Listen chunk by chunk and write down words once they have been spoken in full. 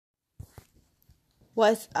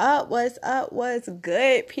What's up? What's up? What's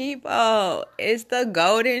good, people? It's the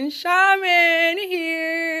Golden Shaman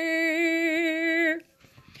here.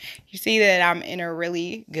 You see that I'm in a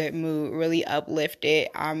really good mood, really uplifted.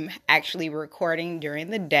 I'm actually recording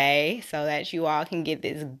during the day so that you all can get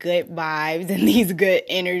these good vibes and these good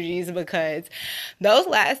energies, because those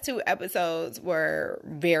last two episodes were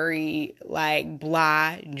very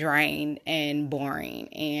blah, drained, and boring,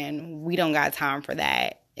 and we don't got time for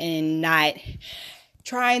that. And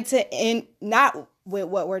not with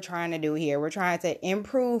what we're trying to do here. We're trying to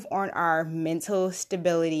improve on our mental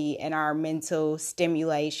stability and our mental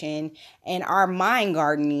stimulation and our mind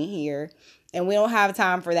gardening here. And we don't have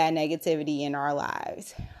time for that negativity in our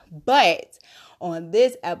lives. But on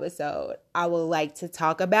this episode, I would like to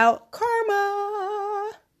talk about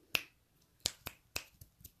karma.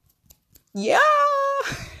 Yeah.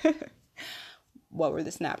 What were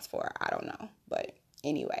the snaps for? I don't know. But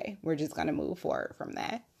anyway, we're just going to move forward from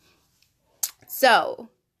that. So,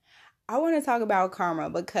 I want to talk about karma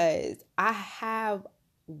because I have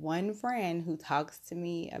one friend who talks to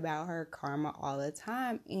me about her karma all the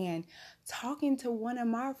time. And talking to one of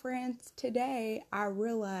my friends today, I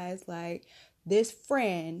realized this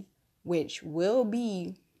friend, which will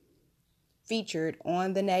be featured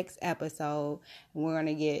on the next episode, and we're going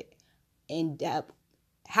to get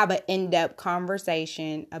have an in-depth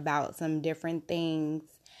conversation about some different things.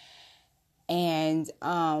 And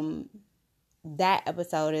that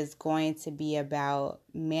episode is going to be about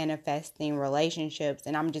manifesting relationships,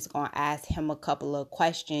 and I'm just going to ask him a couple of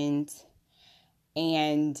questions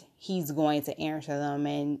and he's going to answer them,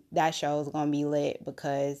 and that show is going to be lit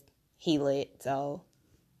because he lit. So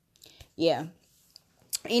yeah,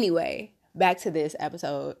 anyway, back to this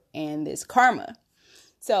episode and this karma.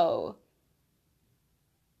 So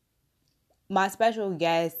my special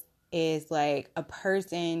guest is a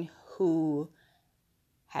person who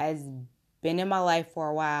has been in my life for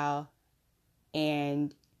a while,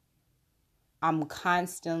 and I'm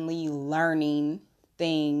constantly learning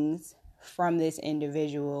things from this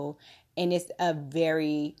individual, and it's a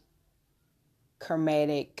very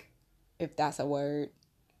karmatic, if that's a word,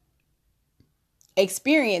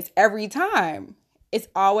 experience every time. It's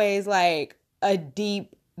always a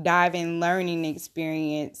deep diving learning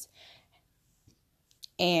experience,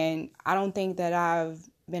 and I don't think that I've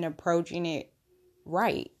been approaching it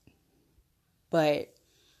right. But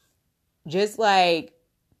just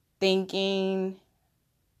thinking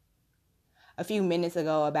a few minutes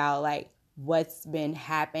ago about what's been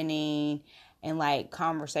happening and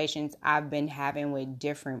conversations I've been having with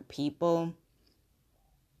different people.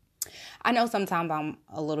 I know sometimes I'm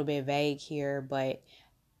a little bit vague here, but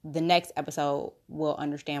the next episode we'll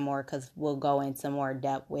understand more because we'll go into more in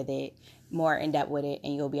depth with it,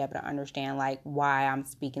 and you'll be able to understand why I'm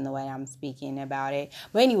speaking the way I'm speaking about it.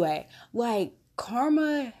 But anyway,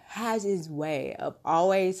 karma has its way of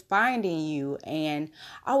always finding you. And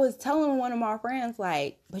I was telling one of my friends,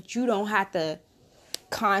 but you don't have to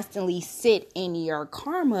constantly sit in your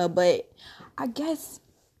karma. But I guess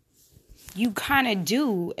you kind of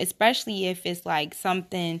do, especially if it's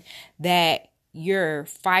something that you're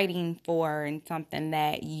fighting for and something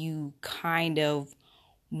that you kind of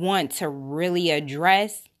want to really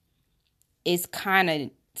address. It's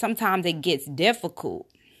sometimes it gets difficult.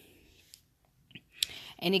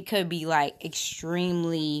 And it could be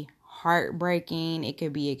extremely heartbreaking. It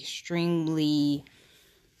could be extremely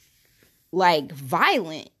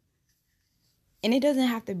violent. And it doesn't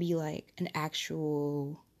have to be an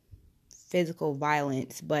actual physical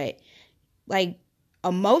violence, but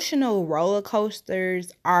emotional roller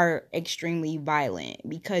coasters are extremely violent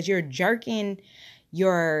because you're jerking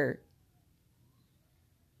your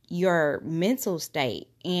mental state,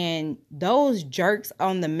 and those jerks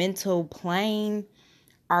on the mental plane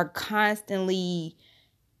are constantly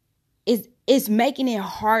it's making it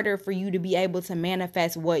harder for you to be able to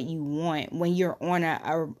manifest what you want when you're on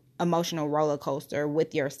a emotional roller coaster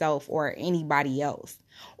with yourself or anybody else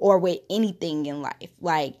or with anything in life.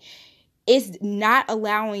 It's not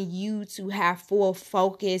allowing you to have full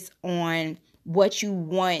focus on what you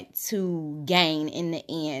want to gain in the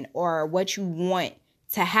end or what you want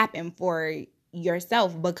to happen for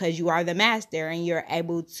yourself, because you are the master and you're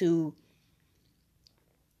able to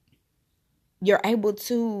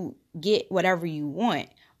get whatever you want.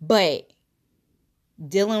 But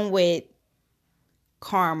dealing with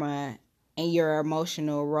karma and your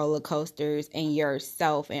emotional roller coasters and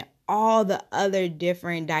yourself and all the other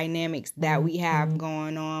different dynamics that we have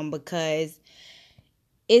going on, because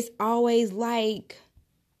it's always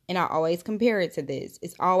and I always compare it to this,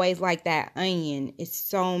 it's always that onion. It's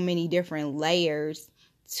so many different layers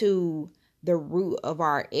to the root of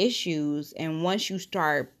our issues. And once you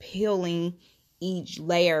start peeling each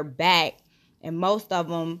layer back, and most of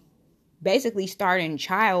them basically start in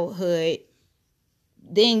childhood,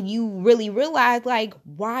 then you really realize like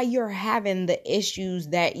why you're having the issues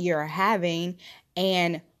that you're having,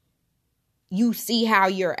 and you see how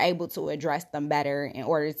you're able to address them better in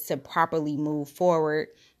order to properly move forward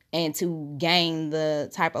and to gain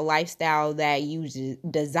the type of lifestyle that you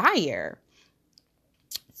desire.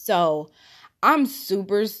 So I'm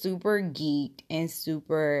super, super geeked and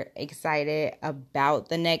super excited about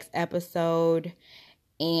the next episode.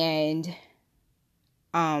 And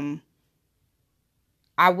I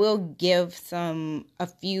will give a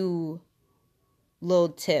few little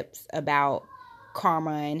tips about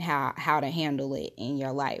karma and how to handle it in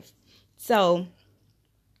your life. So,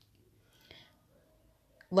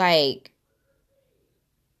 like,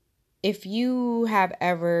 if you have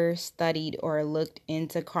ever studied or looked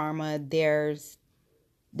into karma, there's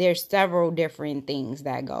several different things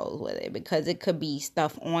that goes with it, because it could be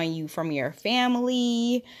stuff on you from your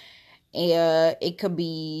family. It could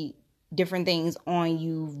be different things on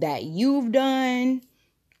you that you've done,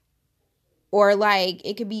 or like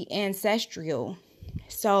it could be ancestral.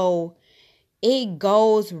 So it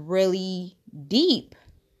goes really deep,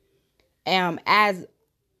 as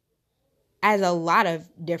a lot of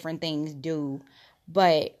different things do.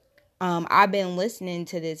 But I've been listening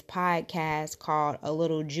to this podcast called A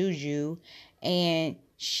Little Juju, and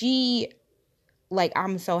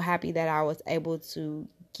I'm so happy that I was able to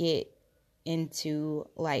get into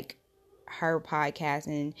like her podcast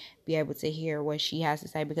and be able to hear what she has to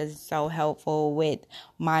say, because it's so helpful with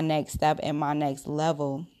my next step and my next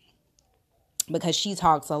level, because she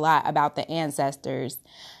talks a lot about the ancestors.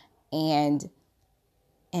 And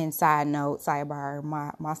side note, sidebar,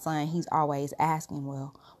 my son, he's always asking,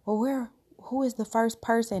 who is the first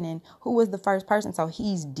person, and who was the first person? So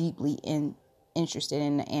he's deeply interested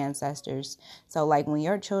in the ancestors. So like when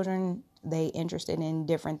your children, they interested in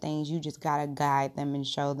different things, you just gotta guide them and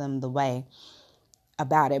show them the way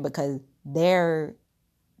about it, because they're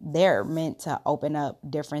meant to open up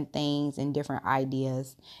different things and different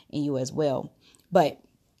ideas in you as well. But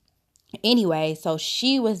anyway, so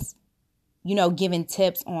she was, giving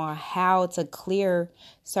tips on how to clear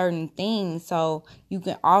certain things. So you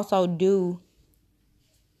can also do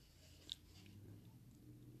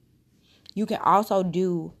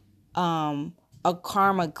a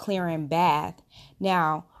karma clearing bath.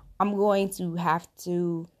 Now, I'm going to have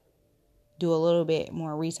to do a little bit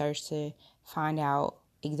more research to find out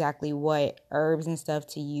exactly what herbs and stuff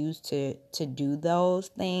to use to do those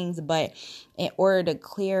things. But in order to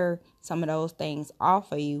clear some of those things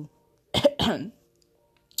off of you,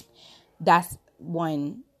 that's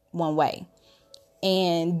one way.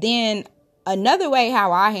 And then another way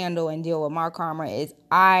how I handle and deal with my karma is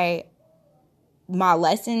my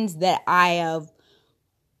lessons that I have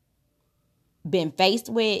been faced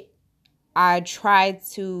with, I try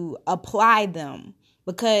to apply them.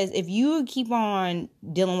 Because if you keep on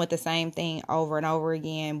dealing with the same thing over and over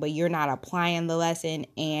again, but you're not applying the lesson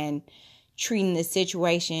and treating the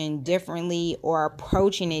situation differently or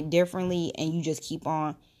approaching it differently, and you just keep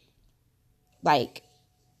on, like,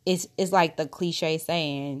 it's like the cliche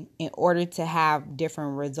saying, in order to have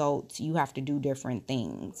different results, you have to do different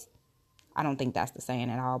things. I don't think that's the saying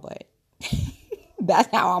at all, but that's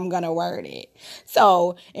how I'm going to word it.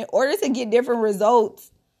 So in order to get different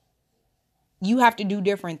results, you have to do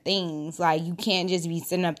different things. Like, you can't just be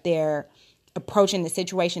sitting up there approaching the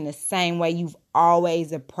situation the same way you've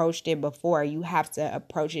always approached it before. You have to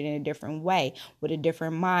approach it in a different way with a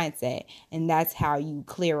different mindset. And that's how you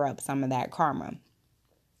clear up some of that karma.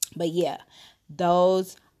 But yeah,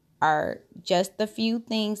 those are just the few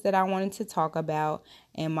things that I wanted to talk about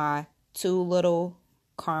in my 2 little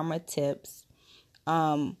karma tips.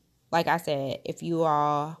 Like I said, if you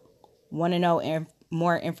all want to know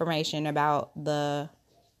more information about the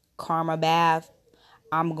karma bath,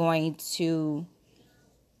 I'm going to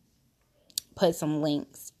put some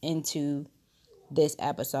links into this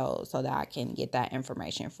episode so that I can get that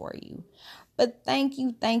information for you. But thank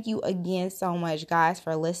you again so much, guys,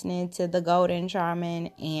 for listening to the Golden Shaman,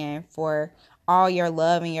 and for all your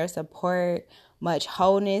love and your support. Much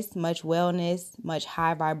wholeness, much wellness, much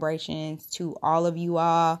high vibrations to all of you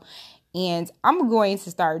all. And I'm going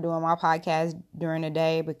to start doing my podcast during the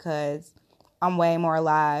day, because I'm way more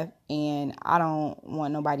alive and I don't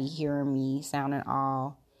want nobody hearing me sounding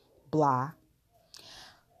all blah.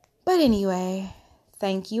 But anyway,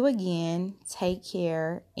 thank you again. Take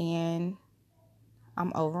care, and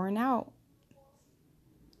I'm over and out.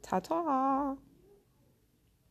 Ta-ta.